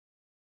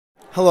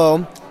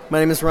Hello, my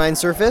name is Ryan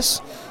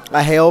Surface.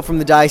 I hail from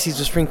the Diocese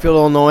of Springfield,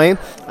 Illinois.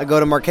 I go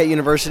to Marquette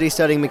University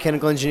studying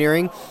mechanical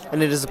engineering,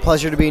 and it is a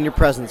pleasure to be in your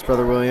presence,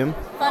 Brother William.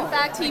 Fun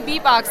fact, he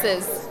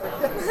beatboxes.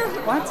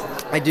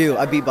 What? I do.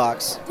 I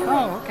beatbox.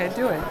 Oh, okay,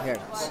 do it. Here.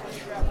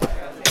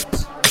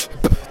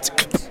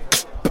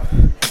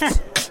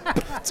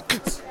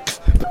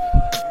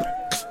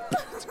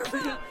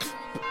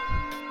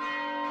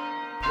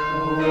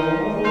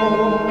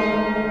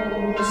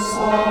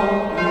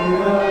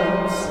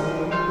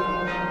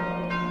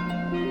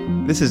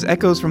 This is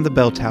Echoes from the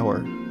Bell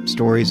Tower,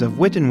 stories of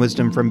wit and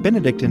wisdom from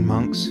Benedictine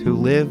monks who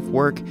live,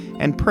 work,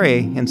 and pray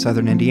in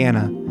southern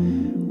Indiana.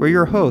 We're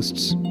your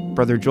hosts,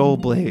 Brother Joel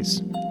Blaze.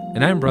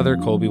 And I'm Brother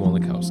Colby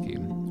Wolikowski.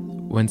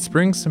 When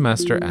spring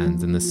semester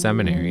ends in the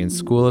seminary and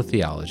School of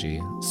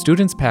Theology,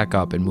 students pack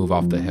up and move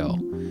off the hill.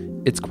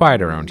 It's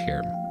quiet around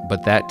here,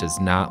 but that does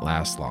not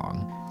last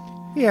long.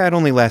 Yeah, it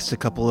only lasts a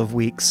couple of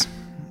weeks.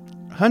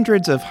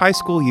 Hundreds of high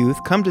school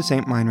youth come to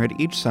St. Meinrad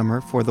each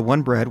summer for the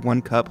One Bread,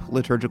 One Cup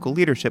liturgical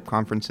leadership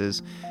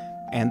conferences,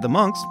 and the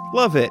monks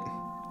love it.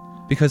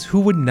 Because who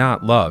would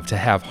not love to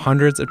have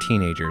hundreds of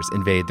teenagers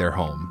invade their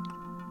home?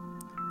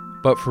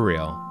 But for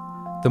real,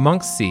 the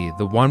monks see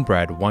the One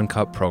Bread, One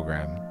Cup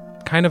program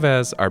kind of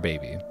as our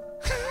baby.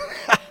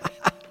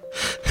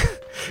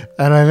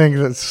 And I think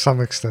that to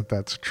some extent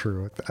that's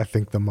true. I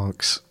think the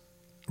monks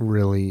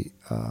really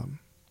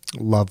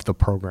love the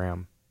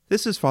program.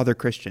 This is Father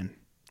Christian.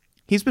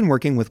 He's been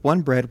working with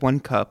One Bread, One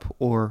Cup,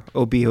 or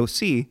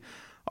OBOC,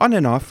 on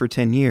and off for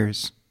 10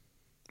 years.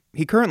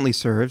 He currently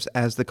serves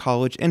as the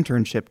college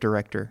internship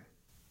director.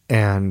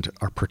 And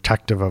are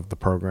protective of the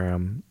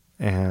program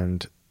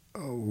and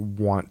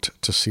want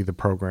to see the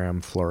program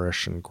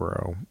flourish and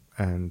grow.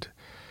 And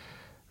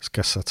I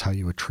guess that's how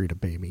you would treat a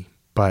baby.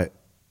 But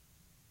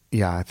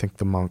yeah, I think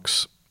the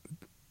monks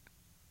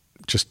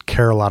just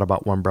care a lot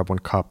about One Bread, One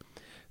Cup.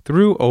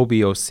 Through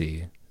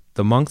OBOC,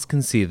 the monks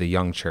can see the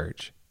young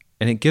church,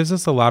 and it gives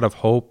us a lot of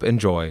hope and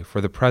joy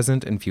for the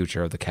present and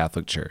future of the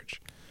Catholic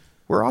Church.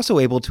 We're also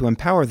able to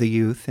empower the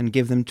youth and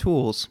give them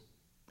tools,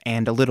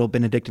 and a little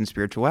Benedictine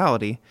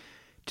spirituality,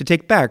 to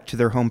take back to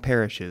their home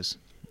parishes.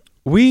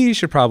 We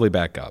should probably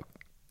back up.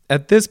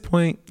 At this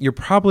point, you're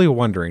probably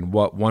wondering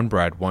what One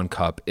Bread, One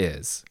Cup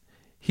is.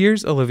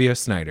 Here's Olivia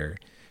Snyder.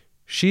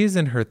 She's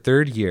in her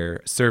third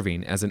year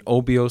serving as an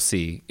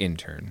OBOC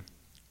intern.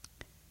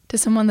 To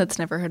someone that's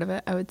never heard of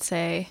it, I would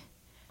say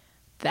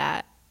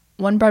that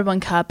One Bread, One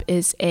Cup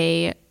is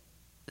a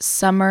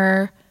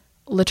summer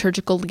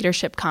liturgical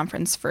leadership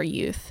conference for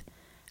youth,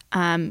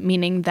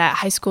 meaning that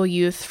high school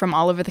youth from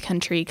all over the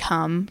country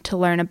come to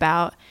learn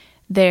about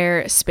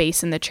their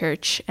space in the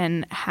church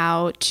and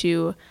how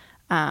to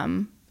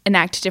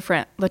enact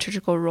different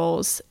liturgical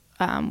roles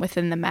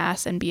within the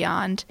Mass and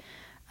beyond.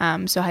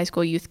 So high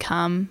school youth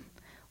come,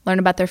 learn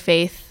about their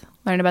faith,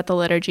 learn about the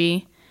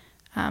liturgy,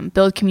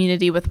 build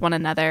community with one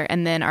another,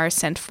 and then are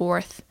sent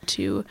forth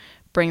to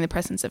bring the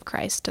presence of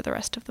Christ to the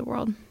rest of the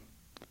world.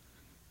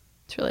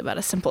 It's really about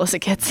as simple as it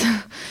gets.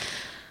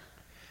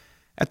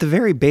 At the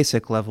very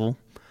basic level,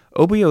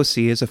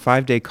 OBOC is a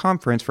 5-day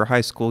conference for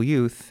high school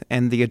youth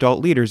and the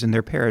adult leaders in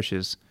their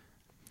parishes.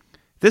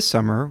 This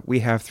summer, we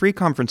have 3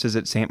 conferences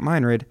at St.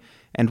 Meinrad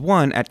and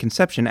 1 at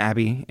Conception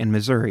Abbey in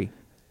Missouri.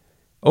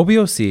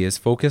 OBOC is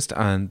focused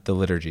on the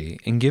liturgy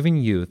and giving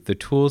youth the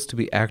tools to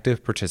be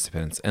active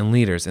participants and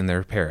leaders in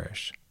their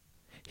parish.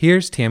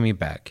 Here's Tammy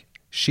Beck.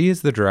 She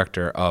is the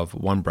director of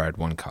One Bread,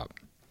 One Cup.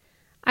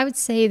 I would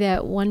say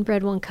that One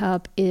Bread, One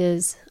Cup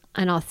is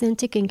an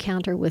authentic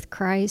encounter with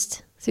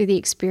Christ through the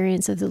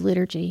experience of the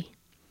liturgy.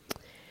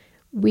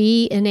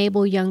 We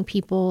enable young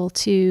people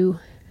to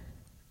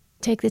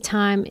take the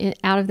time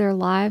out of their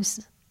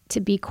lives to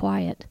be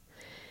quiet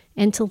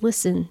and to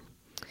listen,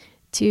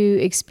 to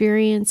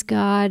experience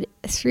God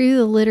through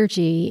the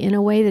liturgy in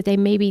a way that they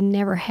maybe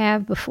never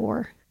have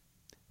before.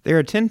 There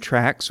are 10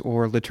 tracks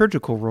or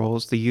liturgical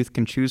roles the youth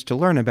can choose to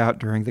learn about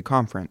during the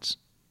conference.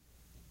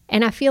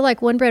 And I feel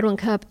like One Bread, One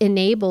Cup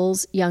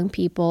enables young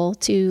people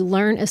to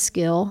learn a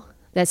skill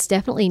that's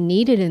definitely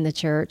needed in the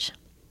church,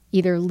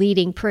 either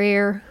leading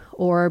prayer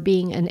or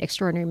being an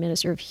extraordinary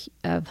minister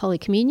of Holy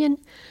Communion,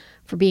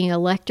 for being a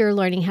lector,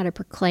 learning how to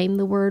proclaim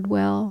the word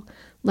well,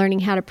 learning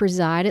how to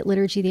preside at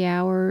Liturgy of the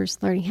Hours,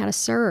 learning how to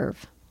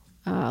serve,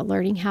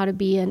 learning how to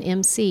be an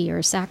MC or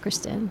a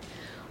sacristan.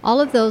 All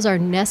of those are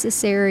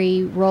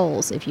necessary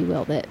roles, if you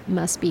will, that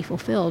must be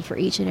fulfilled for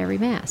each and every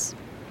Mass.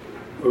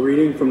 A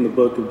reading from the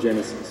book of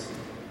Genesis.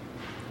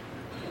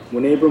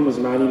 When Abram was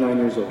 99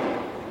 years old,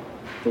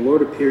 the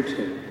Lord appeared to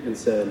him and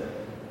said,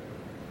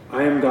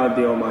 I am God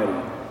the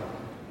Almighty.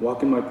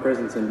 Walk in my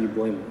presence and be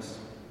blameless.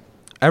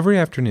 Every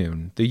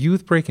afternoon, the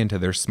youth break into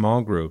their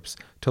small groups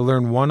to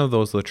learn one of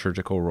those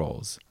liturgical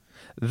roles.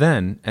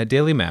 Then, at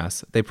daily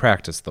Mass, they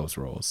practice those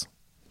roles.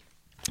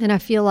 And I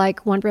feel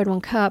like One Bread,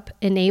 One Cup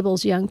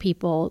enables young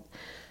people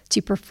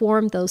to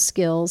perform those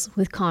skills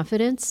with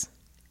confidence,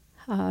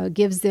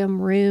 gives them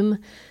room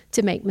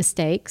to make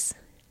mistakes,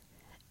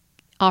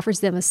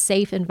 offers them a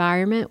safe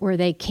environment where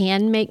they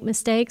can make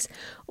mistakes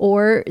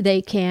or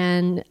they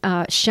can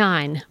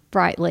shine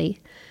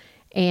brightly,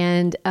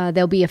 and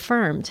they'll be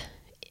affirmed.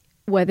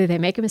 Whether they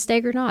make a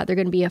mistake or not, they're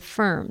going to be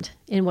affirmed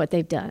in what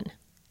they've done.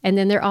 And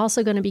then they're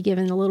also going to be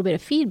given a little bit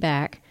of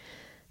feedback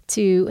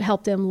to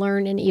help them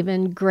learn an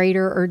even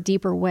greater or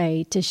deeper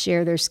way to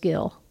share their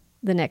skill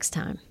the next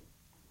time.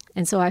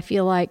 And so I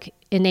feel like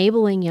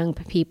enabling young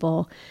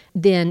people,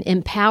 then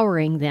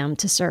empowering them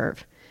to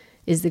serve,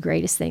 is the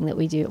greatest thing that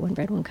we do at One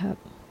Bread, One Cup.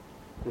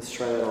 Let's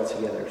try that all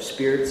together.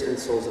 Spirits and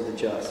souls of the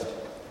just.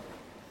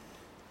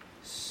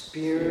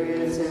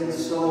 Spirits and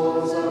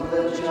souls of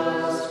the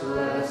just,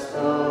 bless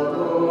the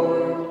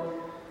Lord.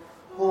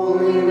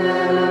 Holy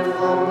men of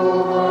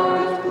humble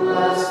heart,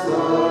 bless the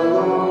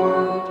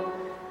Lord.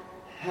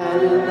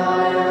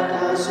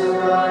 Hananiah,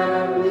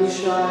 Azariah,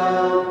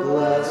 Mishael,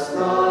 bless the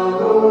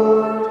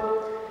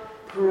Lord.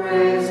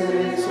 Praise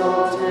and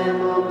exalt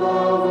him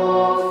above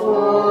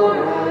all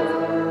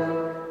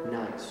forever.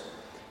 Nice.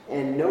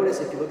 And notice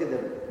if you look at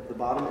the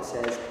bottom, it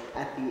says,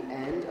 at the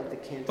end of the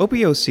canto.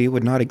 OBOC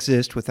would not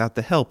exist without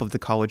the help of the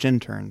college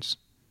interns.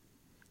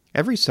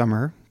 Every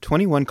summer,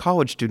 21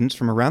 college students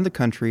from around the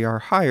country are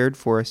hired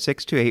for a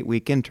 6 to 8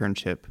 week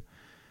internship.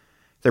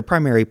 Their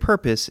primary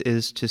purpose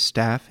is to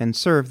staff and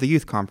serve the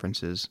youth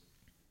conferences.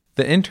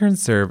 The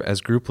interns serve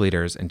as group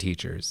leaders and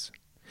teachers.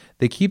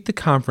 They keep the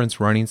conference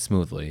running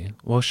smoothly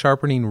while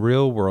sharpening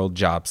real-world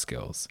job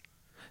skills.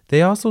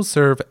 They also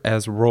serve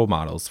as role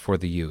models for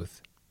the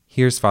youth.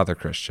 Here's Father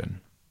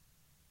Christian.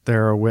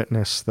 They're a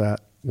witness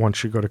that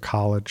once you go to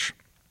college,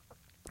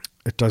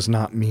 it does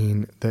not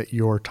mean that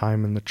your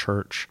time in the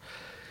church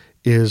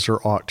is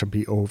or ought to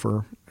be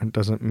over. It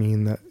doesn't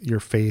mean that your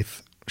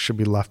faith should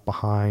be left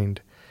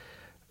behind.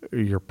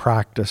 Your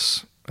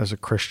practice as a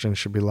Christian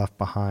should be left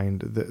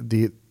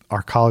behind.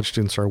 Our college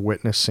students are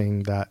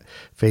witnessing that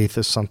faith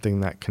is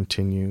something that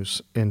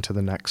continues into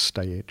the next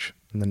stage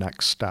and the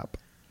next step.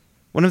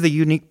 One of the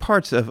unique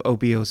parts of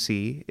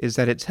OBOC is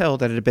that it's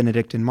held at a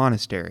Benedictine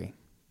monastery.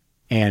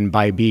 And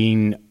by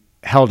being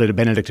held at a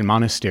Benedictine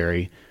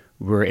monastery,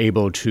 we're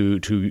able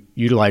to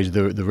utilize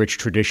the rich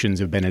traditions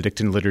of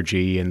Benedictine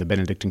liturgy and the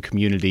Benedictine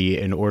community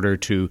in order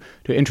to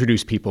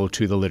introduce people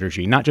to the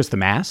liturgy, not just the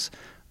Mass,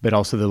 but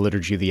also the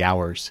Liturgy of the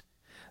Hours.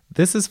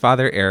 This is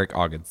Father Eric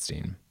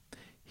Augustine.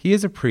 He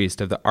is a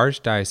priest of the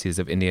Archdiocese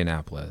of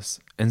Indianapolis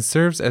and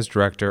serves as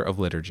director of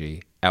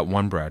liturgy at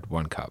One Bread,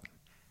 One Cup.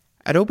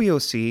 At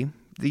OBOC,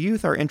 the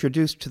youth are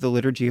introduced to the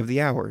Liturgy of the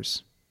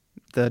Hours,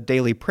 the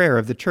daily prayer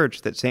of the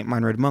church that St.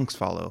 Meinrad monks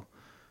follow.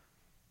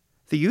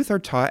 The youth are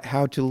taught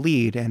how to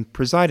lead and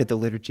preside at the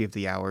Liturgy of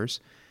the Hours,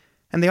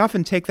 and they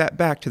often take that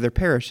back to their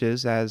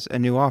parishes as a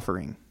new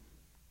offering.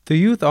 The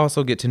youth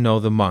also get to know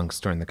the monks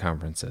during the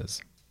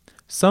conferences.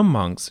 Some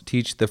monks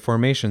teach the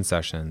formation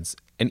sessions,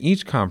 and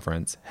each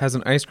conference has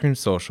an ice cream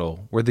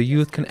social where the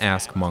youth can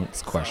ask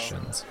monks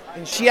questions.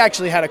 And she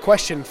actually had a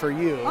question for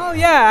you. Oh,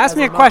 yeah, ask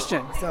me a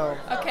question. So.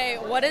 Okay,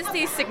 what is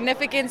the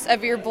significance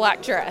of your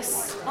black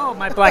dress? Oh,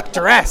 my black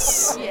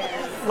dress.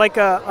 Like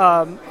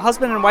a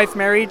husband and wife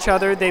marry each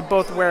other, they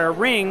both wear a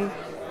ring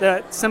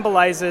that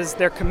symbolizes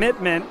their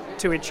commitment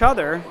to each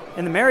other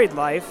in the married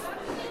life.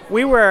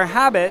 We wear a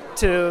habit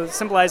to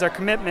symbolize our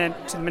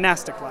commitment to the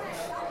monastic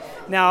life.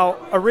 Now,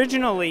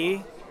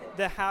 originally,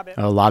 the habit...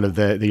 A lot of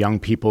the young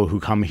people who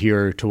come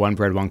here to One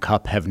Bread, One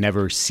Cup have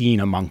never seen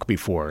a monk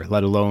before,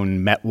 let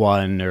alone met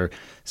one or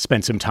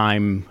spent some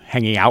time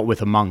hanging out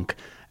with a monk.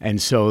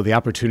 And so the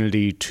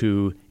opportunity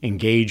to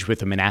engage with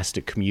the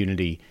monastic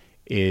community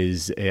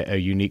is a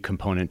unique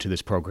component to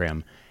this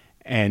program.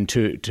 And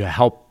to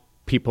help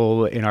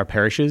people in our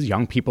parishes,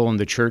 young people in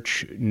the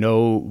church,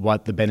 know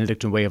what the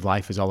Benedictine way of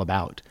life is all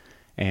about,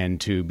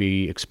 and to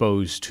be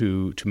exposed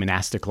to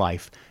monastic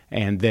life,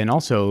 and then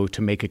also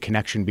to make a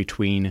connection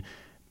between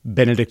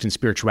Benedictine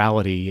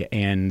spirituality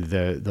and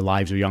the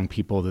lives of young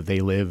people that they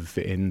live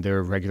in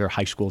their regular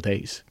high school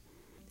days.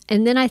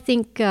 And then I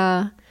think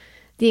the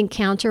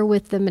encounter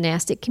with the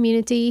monastic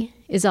community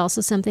is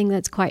also something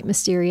that's quite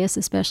mysterious,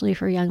 especially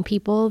for young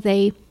people.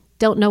 They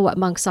don't know what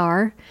monks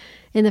are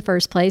in the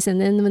first place, and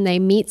then when they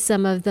meet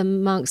some of the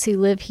monks who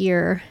live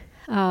here,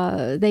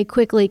 they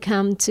quickly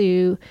come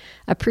to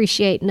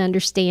appreciate and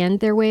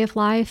understand their way of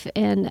life,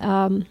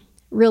 and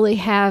really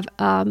have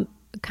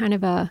kind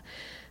of a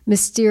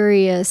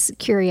mysterious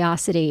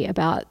curiosity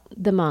about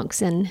the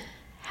monks and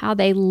how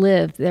they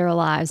live their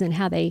lives and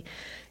how they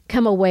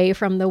come away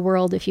from the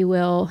world, if you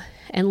will,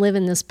 and live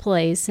in this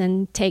place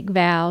and take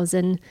vows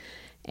and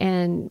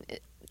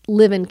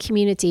live in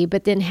community,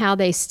 but then how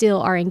they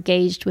still are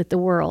engaged with the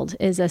world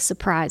is a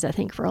surprise, I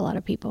think, for a lot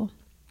of people.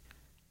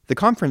 The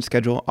conference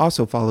schedule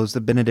also follows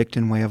the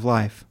Benedictine way of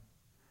life.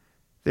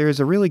 There is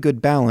a really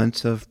good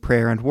balance of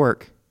prayer and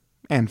work,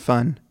 and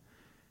fun.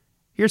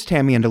 Here's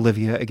Tammy and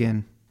Olivia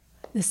again.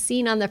 The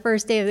scene on the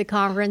first day of the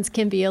conference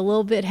can be a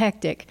little bit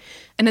hectic.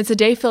 And it's a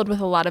day filled with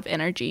a lot of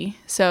energy.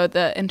 So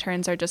the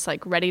interns are just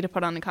like ready to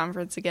put on the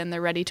conference again.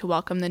 They're ready to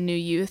welcome the new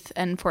youth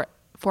and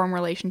form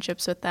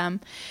relationships with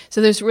them.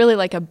 So there's really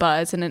like a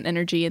buzz and an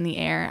energy in the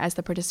air as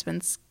the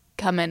participants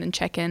come in and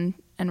check in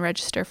and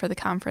register for the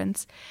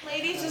conference.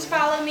 Ladies, just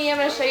follow me. I'm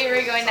going to show you where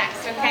you're going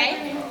next,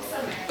 okay?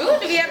 Ooh,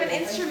 do we have an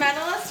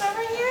instrumentalist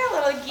over here? A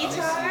little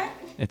guitar?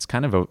 It's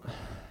kind of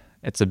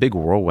it's a big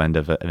whirlwind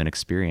of an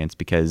experience,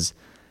 because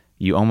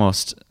you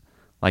almost,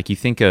 like, you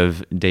think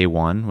of day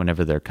one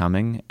whenever they're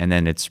coming, and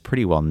then it's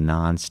pretty well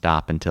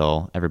nonstop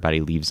until everybody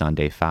leaves on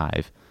day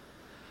 5.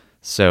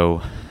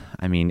 So,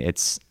 I mean,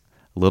 it's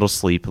a little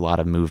sleep, a lot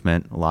of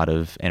movement, a lot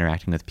of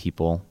interacting with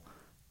people.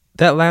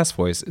 That last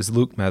voice is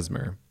Luke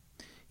Mesmer.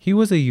 He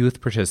was a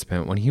youth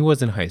participant when he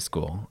was in high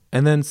school,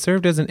 and then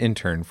served as an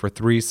intern for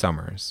 3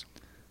 summers.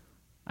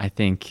 I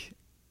think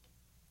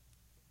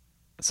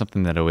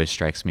something that always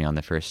strikes me on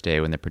the first day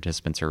when the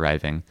participants are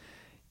arriving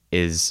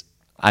is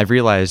I've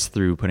realized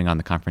through putting on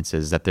the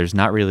conferences that there's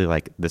not really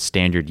like the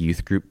standard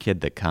youth group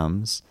kid that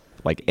comes.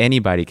 Like,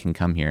 anybody can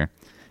come here,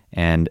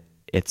 and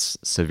it's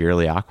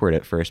severely awkward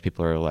at first.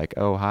 People are like,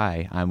 oh,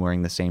 hi, I'm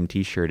wearing the same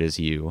t-shirt as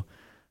you.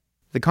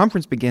 The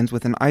conference begins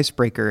with an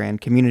icebreaker and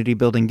community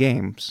building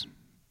games.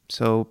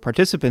 So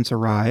participants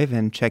arrive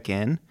and check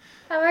in.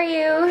 How are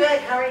you? Good,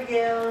 how are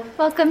you?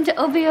 Welcome to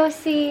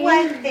OBOC.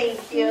 Well,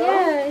 thank you.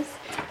 Yes.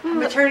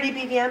 Maternity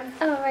BBM.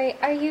 All right.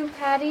 Are you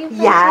Patty?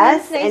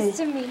 Yes. Nice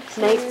to meet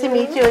you. Nice to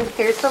meet you. And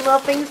here's some little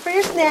things for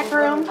your snack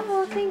room.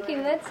 Oh, thank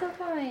you. That's so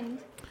kind.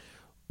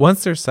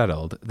 Once they're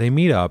settled, they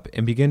meet up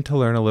and begin to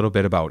learn a little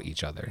bit about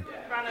each other.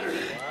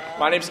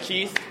 My name's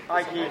Keith.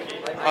 Hi, Keith.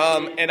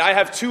 And I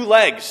have 2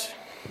 legs.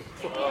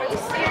 Are you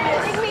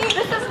kidding me?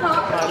 This is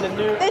not.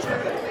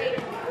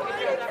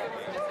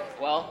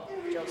 Well,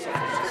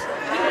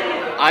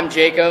 I'm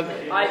Jacob.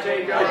 Hi,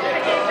 Jacob.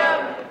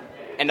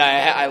 And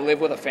I live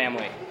with a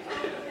family.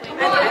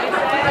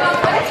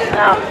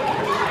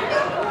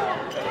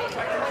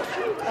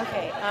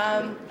 Okay,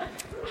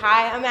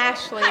 hi, I'm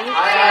Ashley.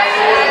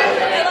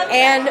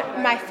 And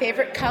my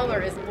favorite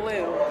color is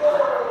blue.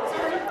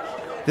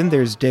 Then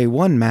there's Day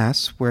 1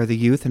 Mass, where the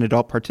youth and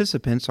adult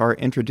participants are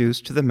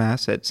introduced to the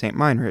Mass at St.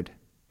 Meinrad.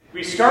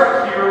 We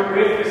start here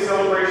with the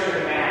celebration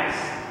of Mass,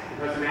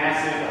 because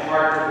Mass is the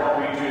heart of what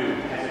we do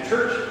as a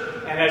church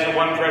and as a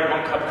One Bread,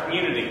 One Cup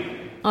community.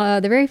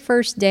 The very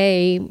first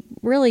day,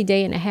 really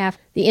day and a half,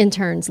 the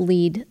interns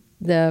lead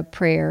the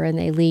prayer and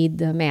they lead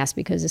the Mass,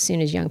 because as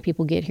soon as young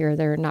people get here,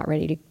 they're not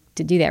ready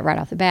to do that right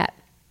off the bat.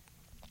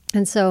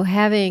 And so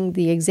having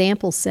the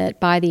example set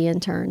by the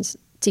interns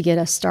to get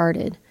us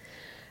started,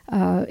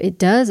 it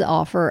does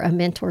offer a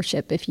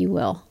mentorship, if you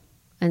will.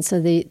 And so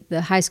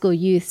the high school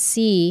youth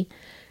see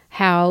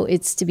how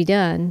it's to be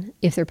done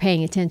if they're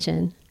paying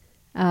attention.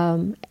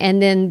 And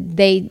then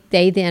they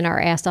then are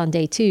asked on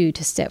day 2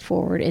 to step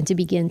forward and to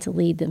begin to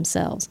lead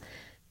themselves.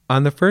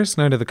 On the first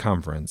night of the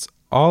conference,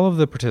 all of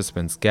the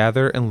participants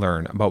gather and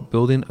learn about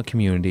building a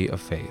community of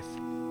faith.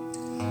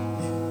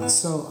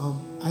 So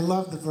I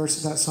love the verse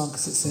of that song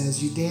because it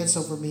says, "You dance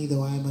over me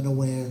though I am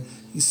unaware.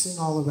 You sing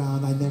all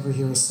around, I never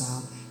hear a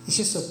sound." It's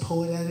just a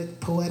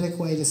poetic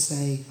way to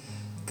say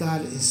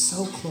God is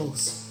so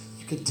close.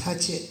 You can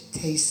touch it,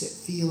 taste it,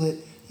 feel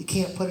it. You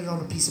can't put it on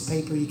a piece of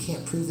paper. You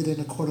can't prove it in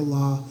a court of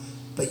law,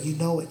 but you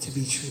know it to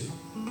be true.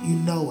 You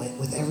know it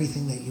with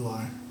everything that you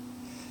are.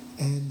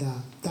 And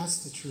that's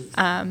the truth.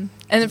 And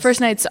the first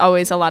night's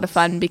always a lot of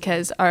fun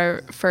because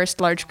our first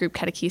large group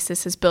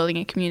catechesis is building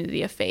a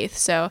community of faith.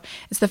 So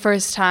it's the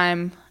first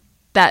time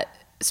that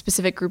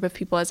specific group of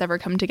people has ever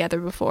come together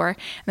before. And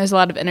there's a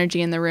lot of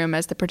energy in the room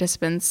as the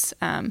participants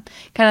kind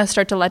of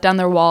start to let down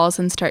their walls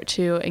and start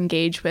to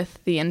engage with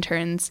the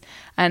interns.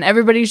 And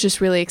everybody's just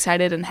really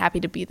excited and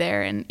happy to be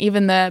there. And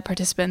even the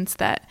participants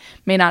that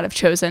may not have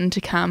chosen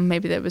to come,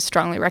 maybe that was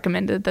strongly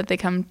recommended that they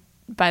come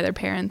by their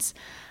parents,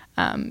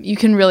 you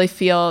can really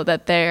feel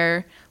that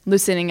they're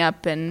loosening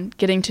up and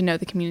getting to know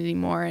the community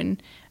more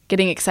and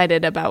getting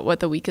excited about what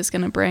the week is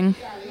going to bring.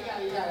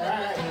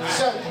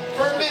 So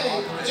for a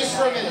minute, just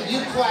for a minute,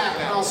 you clap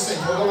and I'll sing.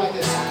 We'll go like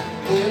this.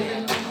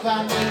 Every move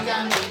I make,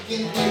 I make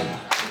it new.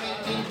 You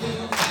make me do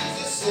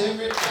Jesus.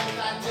 Every breath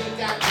I take,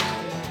 I make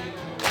it new.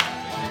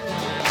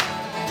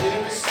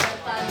 Every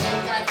step I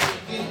take, I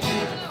take it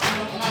new.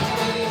 From my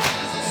way,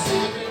 Jesus.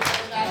 Every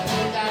breath I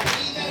take, I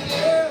breathe in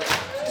you.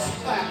 Just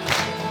clap.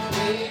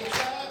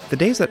 The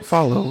days that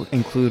follow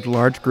include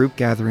large group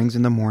gatherings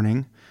in the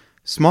morning,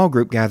 small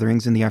group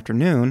gatherings in the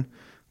afternoon,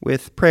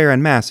 with prayer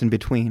and Mass in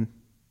between.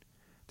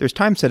 There's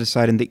time set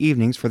aside in the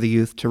evenings for the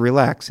youth to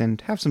relax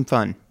and have some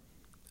fun.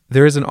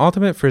 There is an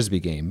ultimate frisbee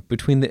game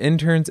between the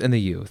interns and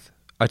the youth,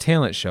 a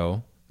talent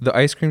show, the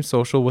ice cream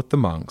social with the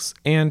monks,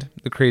 and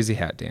the crazy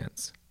hat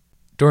dance.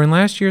 During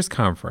last year's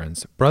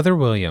conference, Brother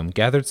William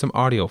gathered some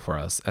audio for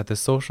us at the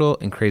social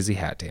and crazy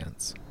hat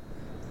dance.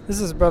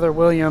 This is Brother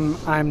William.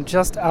 I'm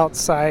just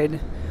outside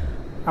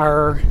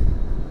our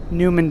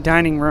Newman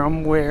dining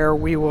room where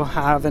we will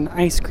have an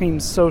ice cream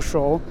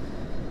social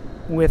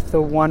with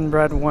the One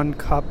Bread, One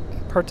Cup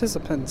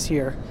participants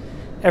here.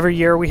 Every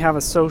year we have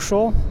a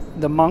social,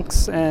 the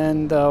monks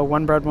and the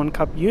One Bread, One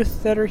Cup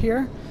youth that are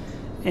here,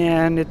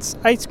 and it's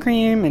ice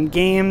cream and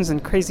games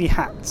and crazy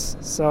hats.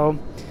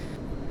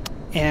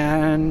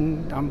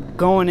 And I'm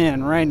going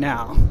in right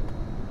now.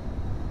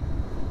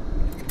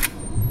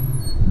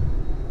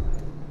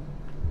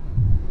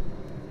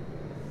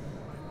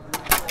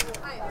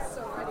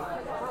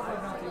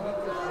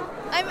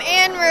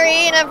 Anne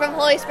Marie, and I'm from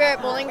Holy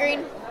Spirit Bowling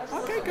Green.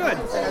 Okay, good.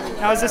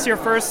 Now, is this your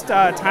first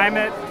time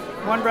at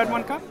One Bread,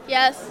 One Cup?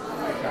 Yes.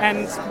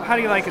 And how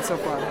do you like it so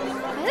far?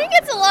 I think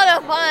it's a lot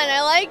of fun.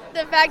 I like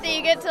the fact that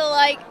you get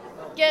to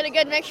get a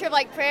good mixture of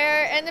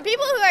prayer, and the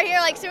people who are here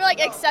super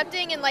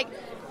accepting and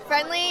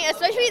friendly,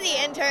 especially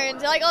the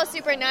interns. They're all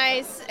super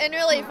nice and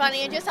really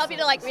funny and just help you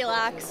to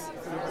relax.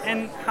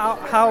 And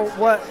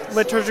what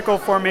liturgical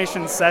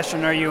formation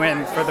session are you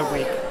in for the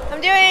week? I'm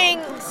doing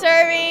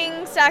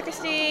serving,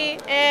 sacristy,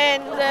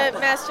 and the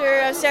Master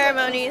of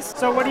Ceremonies.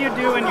 So what do you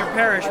do in your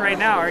parish right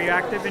now? Are you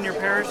active in your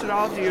parish at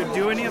all? Do you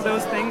do any of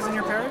those things in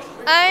your parish?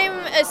 I'm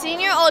a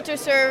senior altar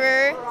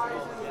server,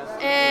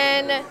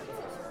 and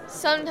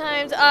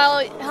sometimes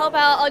I'll help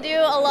out. I'll do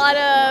a lot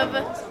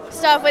of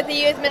stuff with the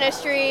youth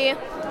ministry,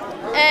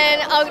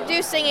 and I'll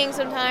do singing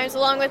sometimes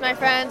along with my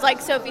friends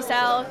like Sophie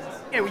South.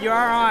 Yeah, you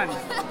are on.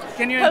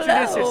 Can you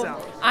introduce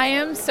yourself? I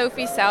am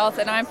Sophie South,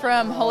 and I'm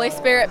from Holy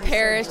Spirit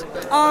Parish.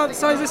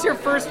 So is this your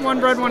first One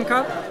Bread, One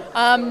Cup?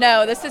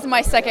 No, this is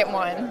my second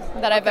one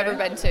that I've ever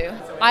been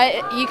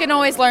to. You can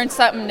always learn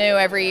something new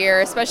every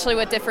year, especially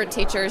with different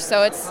teachers,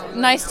 so it's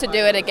nice to do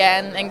it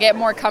again and get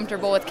more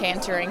comfortable with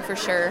cantering for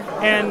sure.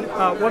 And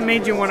what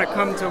made you want to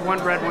come to One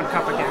Bread, One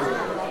Cup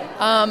again?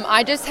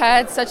 I just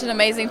had such an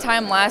amazing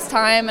time last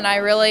time, and I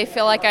really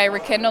feel like I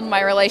rekindled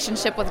my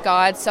relationship with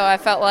God, so I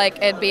felt like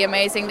it'd be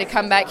amazing to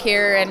come back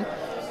here and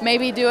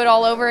maybe do it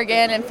all over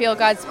again and feel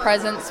God's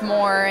presence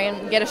more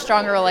and get a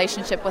stronger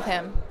relationship with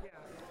Him.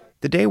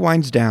 The day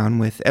winds down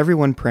with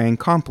everyone praying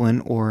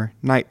Compline or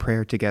night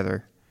prayer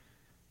together.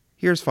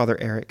 Here's Father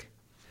Eric.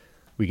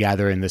 We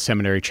gather in the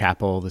seminary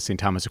chapel, the St.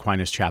 Thomas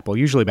Aquinas chapel,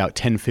 usually about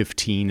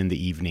 10:15 in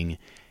the evening,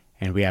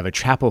 and we have a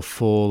chapel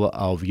full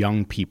of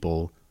young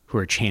people who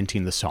are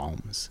chanting the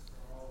Psalms.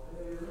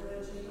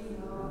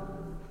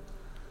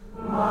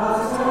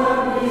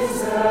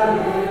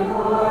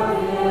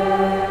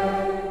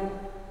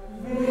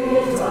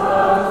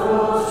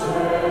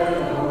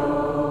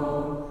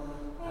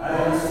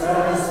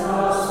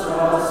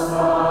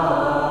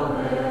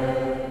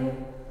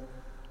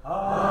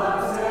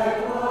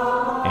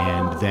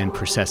 And then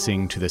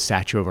processing to the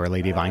statue of Our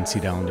Lady of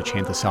Einsiedeln to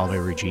chant the Salve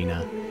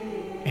Regina.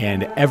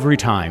 And every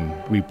time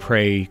we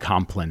pray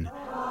Compline,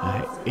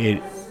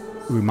 it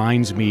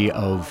reminds me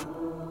of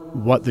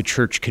what the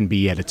church can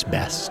be at its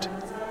best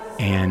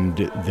and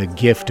the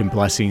gift and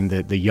blessing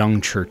that the young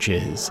church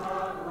is,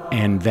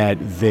 and that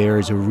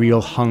there's a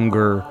real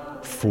hunger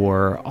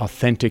for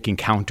authentic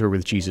encounter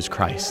with Jesus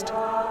Christ,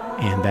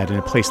 and that in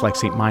a place like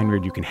St.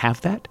 Meinrad you can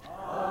have that,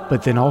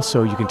 but then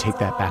also you can take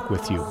that back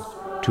with you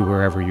to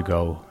wherever you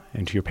go,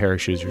 and to your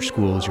parishes, your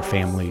schools, your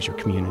families, your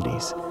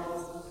communities.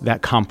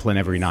 That Compline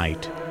every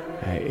night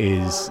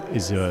is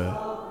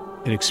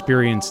an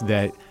experience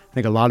that I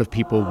think a lot of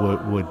people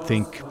would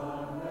think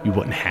you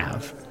wouldn't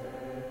have.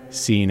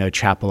 Seeing a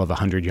chapel of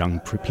 100 young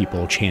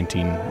people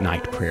chanting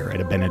night prayer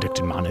at a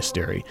Benedictine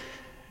monastery,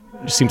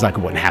 it seems like it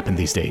wouldn't happen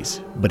these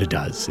days, but it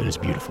does, and it's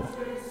beautiful.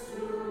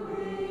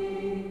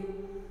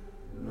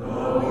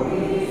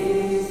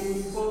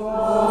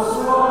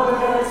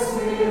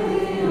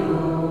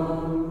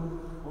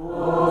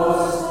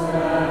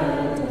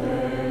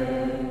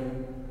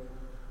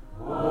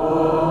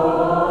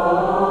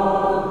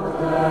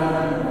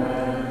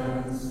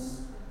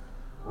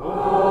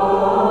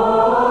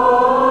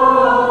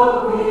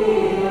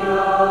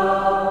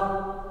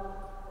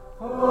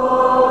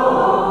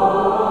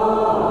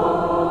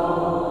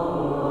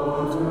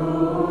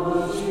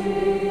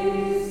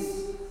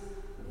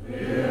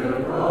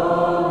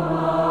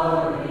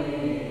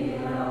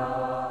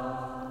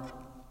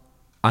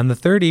 On the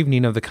third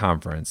evening of the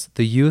conference,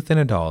 the youth and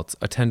adults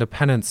attend a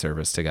penance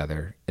service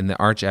together in the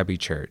Archabbey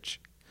Church.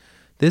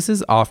 This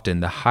is often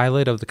the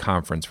highlight of the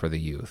conference for the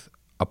youth,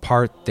 a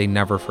part they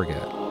never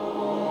forget.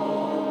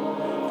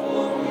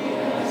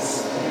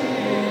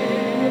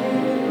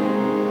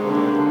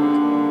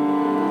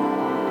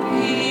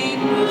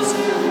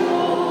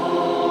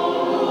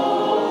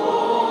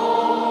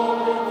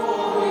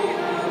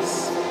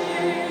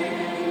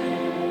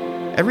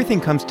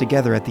 Everything comes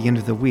together at the end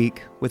of the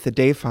week with the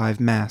Day 5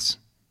 Mass.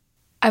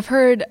 I've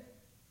heard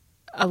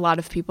a lot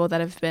of people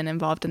that have been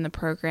involved in the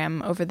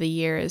program over the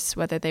years,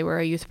 whether they were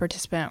a youth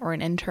participant or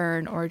an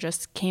intern or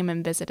just came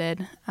and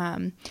visited.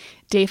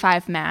 Day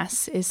 5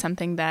 Mass is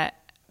something that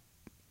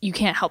you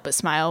can't help but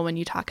smile when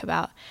you talk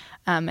about.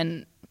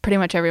 And pretty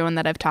much everyone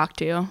that I've talked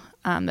to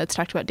that's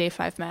talked about Day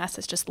 5 Mass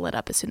is just lit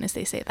up as soon as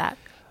they say that.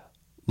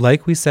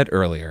 Like we said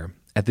earlier,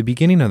 at the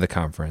beginning of the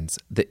conference,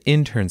 the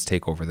interns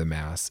take over the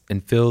Mass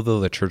and fill the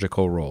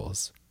liturgical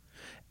roles.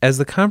 As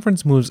the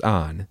conference moves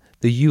on,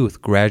 the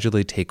youth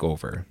gradually take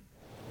over.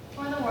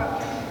 For the world,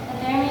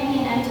 that there may be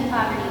an end to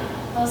poverty,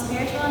 both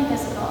spiritual and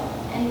physical,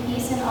 and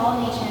peace in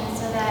all nations,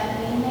 so that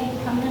we may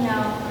come to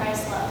know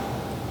Christ's love.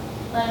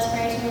 Let us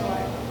pray to the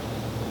Lord.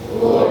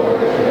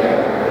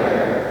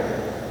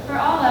 For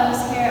all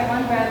those here at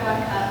One Bread,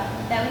 One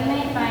Cup, that we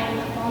may find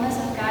the fullness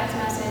of God's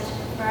message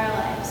for our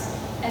lives,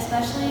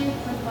 especially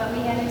with what we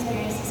have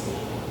experienced this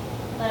week.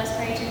 Let us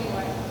pray to the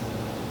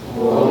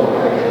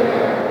Lord.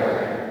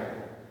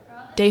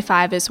 day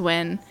 5 is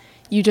when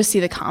you just see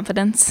the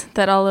confidence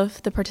that all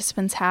of the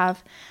participants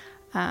have.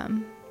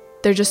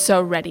 They're just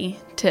so ready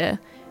to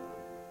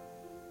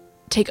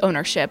take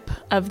ownership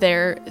of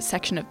their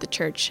section of the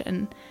church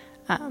and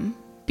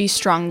be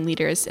strong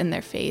leaders in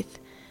their faith.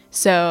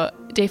 So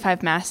day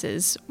 5 Mass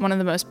is one of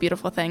the most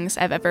beautiful things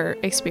I've ever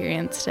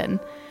experienced, and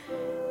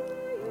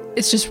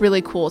it's just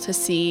really cool to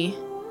see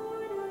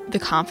the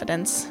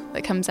confidence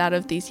that comes out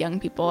of these young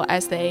people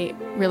as they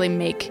really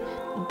make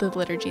the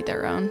liturgy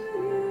their own.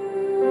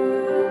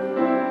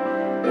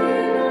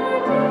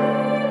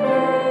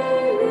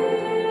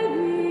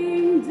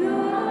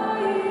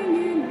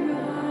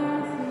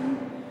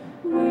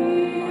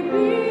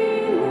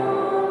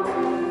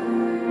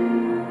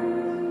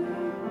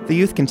 The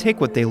youth can take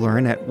what they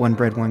learn at One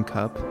Bread, One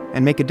Cup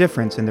and make a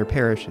difference in their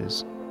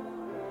parishes.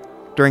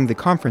 During the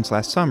conference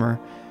last summer,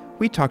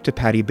 we talked to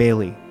Patty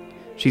Bailey.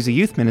 She's a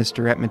youth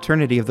minister at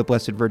Maternity of the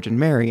Blessed Virgin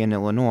Mary in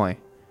Illinois.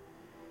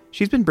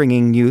 She's been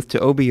bringing youth to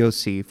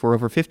OBOC for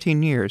over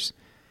 15 years,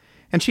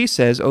 and she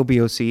says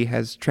OBOC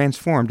has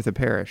transformed the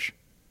parish.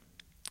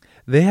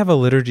 They have a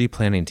liturgy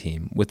planning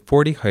team with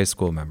 40 high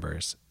school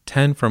members,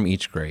 10 from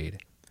each grade.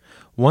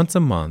 Once a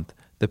month,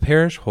 the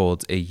parish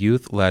holds a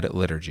youth-led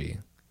liturgy.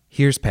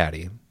 Here's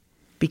Patty.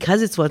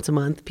 Because it's once a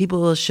month, people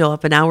will show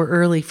up an hour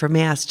early for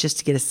Mass just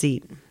to get a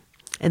seat.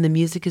 And the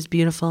music is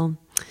beautiful.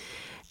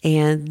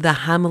 And the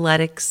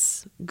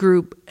homiletics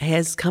group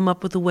has come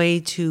up with a way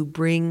to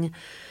bring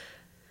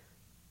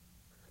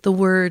the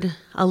word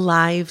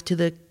alive to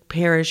the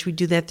parish. We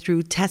do that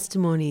through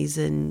testimonies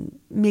and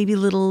maybe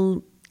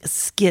little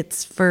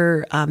skits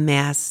for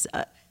Mass,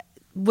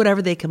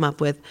 whatever they come up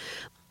with.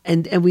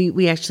 And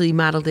we actually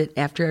modeled it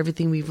after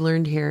everything we've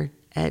learned here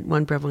at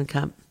One Bread, One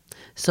Cup.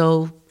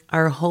 So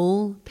our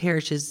whole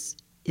parish is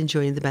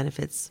enjoying the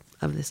benefits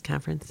of this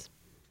conference.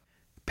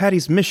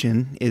 Patty's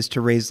mission is to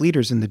raise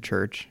leaders in the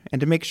church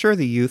and to make sure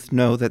the youth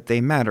know that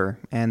they matter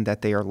and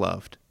that they are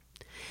loved.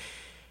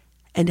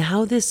 And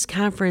how this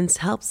conference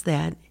helps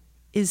that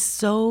is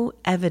so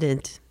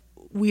evident.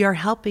 We are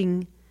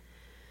helping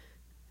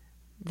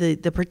the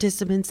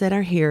participants that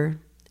are here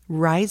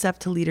rise up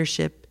to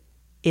leadership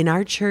in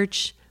our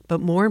church,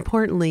 but more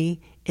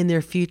importantly, in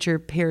their future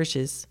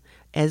parishes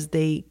as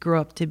they grow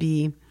up to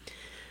be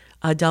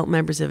adult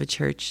members of a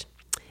church.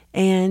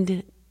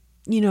 And,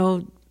 you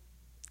know,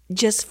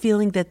 just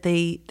feeling that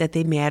they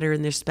matter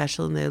and they're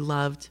special and they're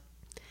loved.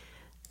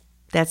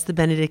 That's the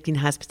Benedictine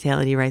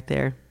hospitality right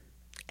there.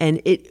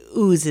 And it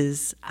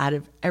oozes out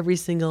of every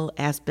single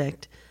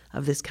aspect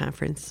of this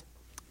conference.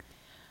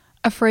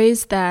 A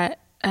phrase that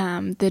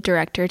the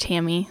director,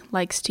 Tammy,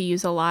 likes to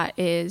use a lot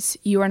is,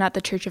 "You are not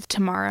the church of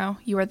tomorrow,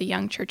 you are the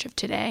young church of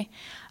today."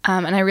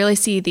 And I really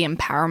see the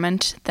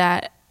empowerment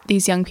that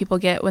these young people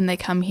get when they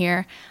come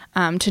here,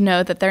 to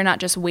know that they're not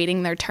just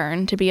waiting their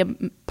turn to be a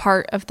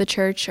part of the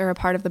church or a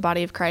part of the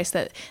body of Christ,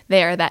 that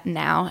they are that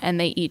now, and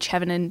they each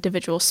have an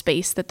individual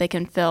space that they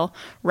can fill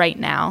right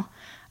now.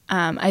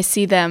 I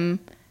see them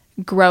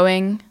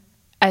growing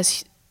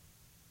as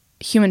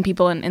human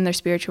people in their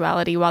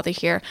spirituality while they're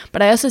here,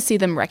 but I also see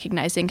them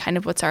recognizing kind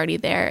of what's already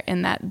there,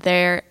 in that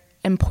they're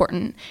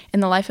important in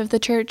the life of the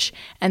church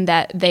and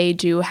that they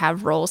do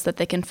have roles that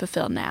they can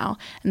fulfill now,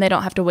 and they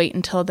don't have to wait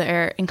until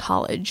they're in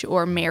college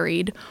or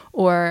married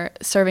or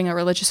serving a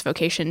religious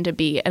vocation to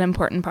be an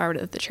important part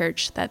of the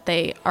church, that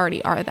they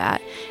already are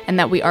that, and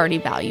that we already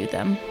value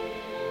them.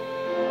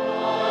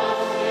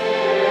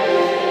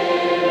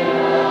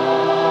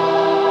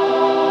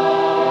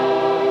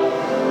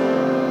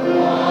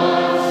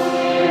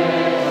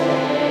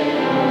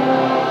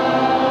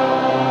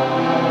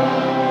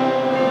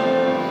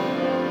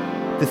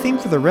 The theme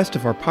for the rest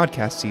of our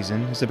podcast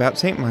season is about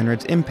St.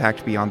 Meinrad's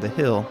impact beyond the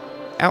hill,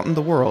 out in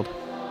the world.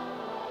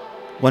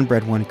 One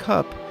Bread, One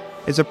Cup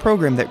is a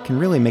program that can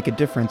really make a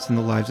difference in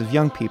the lives of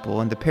young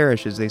people and the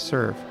parishes they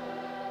serve.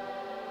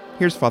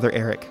 Here's Father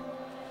Eric.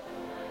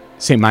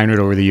 St. Meinrad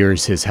over the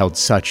years has held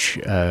such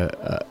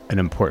an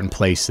important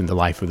place in the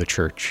life of the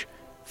church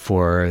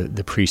for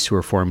the priests who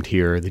are formed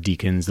here, the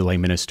deacons, the lay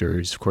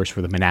ministers, of course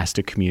for the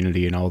monastic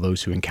community and all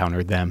those who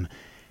encountered them.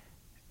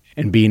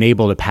 And being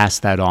able to pass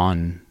that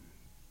on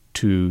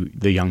to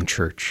the young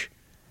church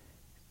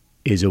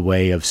is a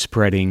way of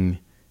spreading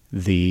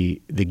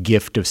the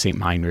gift of St.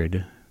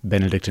 Meinrad,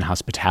 Benedictine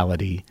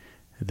hospitality,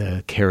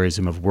 the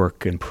charism of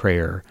work and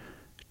prayer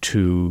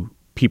to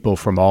people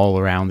from all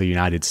around the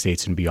United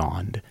States and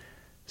beyond.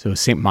 So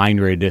St.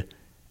 Meinrad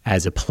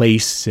as a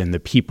place and the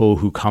people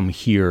who come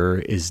here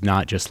is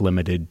not just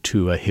limited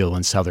to a hill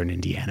in southern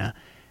Indiana.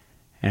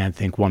 And I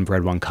think One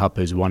Bread, One Cup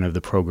is one of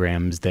the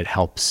programs that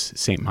helps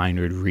St.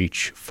 Meinrad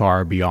reach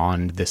far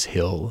beyond this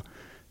hill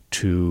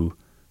to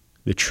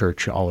the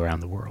church all around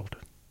the world.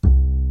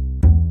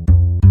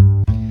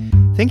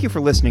 Thank you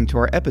for listening to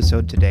our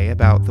episode today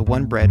about the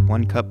One Bread,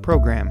 One Cup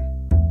program.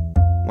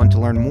 Want to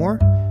learn more?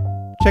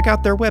 Check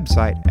out their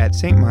website at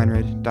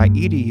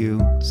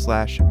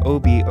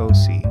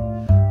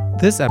stmeinrad.edu/OBOC.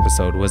 This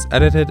episode was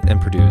edited and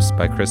produced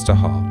by Krista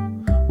Hall,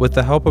 with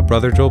the help of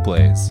Brother Joel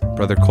Blaze,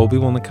 Brother Colby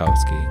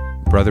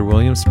Wolnikowski, Brother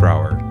William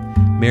Sprower,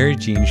 Mary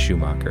Jean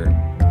Schumacher,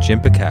 Jim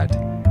Paquette,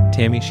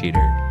 Tammy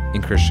Sheeter,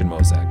 and Christian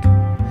Mozek.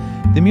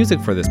 The music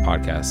for this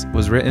podcast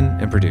was written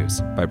and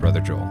produced by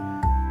Brother Joel.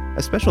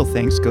 A special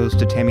thanks goes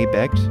to Tammy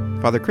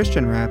Becht, Father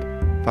Christian Rapp,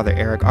 Father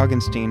Eric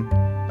Augenstein,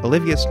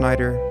 Olivia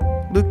Snyder,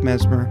 Luke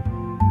Mesmer,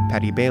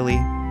 Patty Bailey,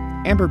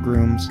 Amber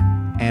Grooms,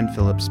 and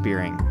Philip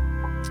Spearing.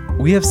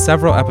 We have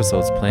several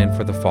episodes planned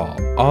for the fall,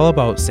 all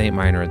about St.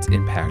 Meinrad's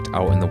impact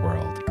out in the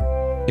world.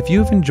 If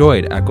you've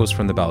enjoyed Echoes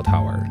from the Bell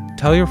Tower,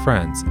 tell your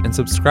friends and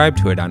subscribe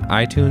to it on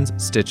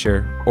iTunes,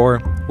 Stitcher, or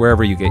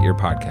wherever you get your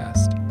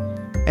podcast.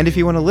 And if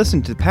you want to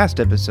listen to past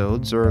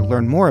episodes or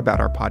learn more about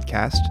our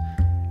podcast,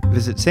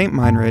 visit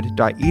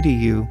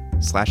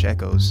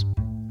stmeinrad.edu/echoes.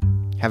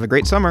 Have a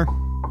great summer.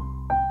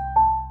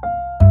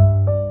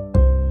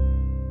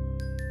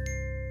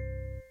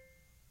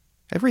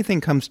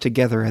 Everything comes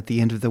together at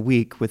the end of the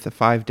week with the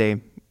 5-day,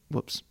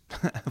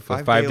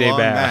 five-day long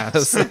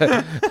mass.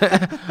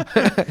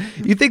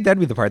 You'd think that'd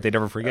be the part they'd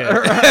never forget.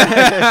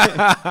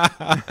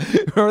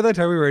 Remember that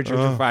time we were in church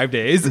for 5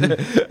 days?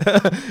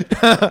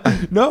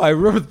 No, I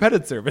remember the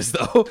penance service,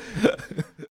 though.